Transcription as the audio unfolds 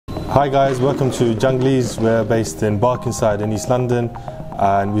Hi guys, welcome to Junglies. We're based in Barkingside in East London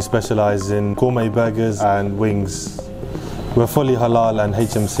and we specialise in gourmet burgers and wings. We're fully halal and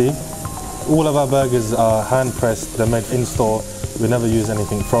HMC. All of our burgers are hand pressed, they're made in store. We never use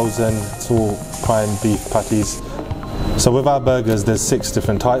anything frozen, it's all prime beef patties. So with our burgers there's 6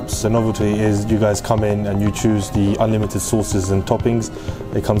 different types. The novelty is you guys come in and you choose the unlimited sauces and toppings.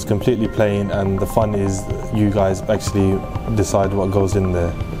 It comes completely plain and the fun is you guys actually decide what goes in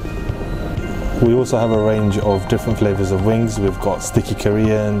there. We also have a range of different flavours of wings. We've got sticky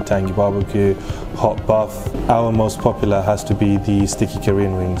Korean, tangy barbecue, hot buff. Our most popular has to be the sticky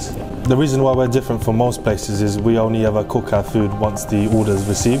Korean wings. The reason why we're different from most places is we only ever cook our food once the order is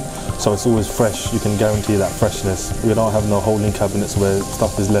received, so it's always fresh. You can guarantee that freshness. We don't have no holding cabinets where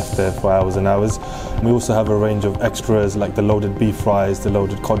stuff is left there for hours and hours. We also have a range of extras like the loaded beef fries, the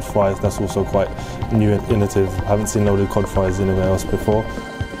loaded cod fries. That's also quite new and innovative. I haven't seen loaded cod fries anywhere else before.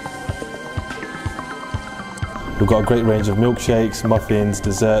 We've got a great range of milkshakes, muffins,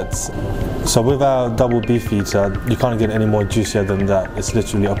 desserts. So with our double beef eater, you can't get any more juicier than that. It's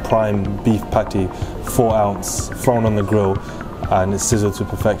literally a prime beef patty, 4 ounce, thrown on the grill, and it's sizzled to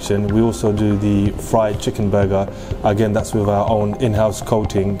perfection. We also do the fried chicken burger. Again, that's with our own in-house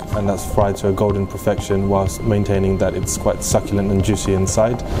coating, and that's fried to a golden perfection whilst maintaining that it's quite succulent and juicy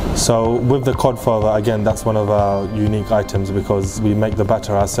inside. So with the cod father, again, that's one of our unique items because we make the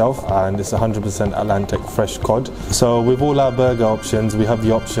batter ourselves and it's 100% Atlantic fresh cod. So with all our burger options, we have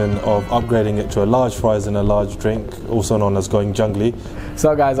the option of upgrading it to a large fries and a large drink, also known as going jungly.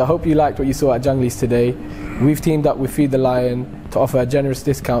 So guys, I hope you liked what you saw at Junglies today. We've teamed up with Feed the Lion to offer a generous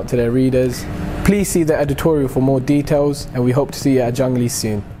discount to their readers. Please see the editorial for more details and we hope to see you at Junglies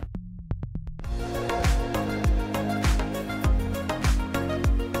soon.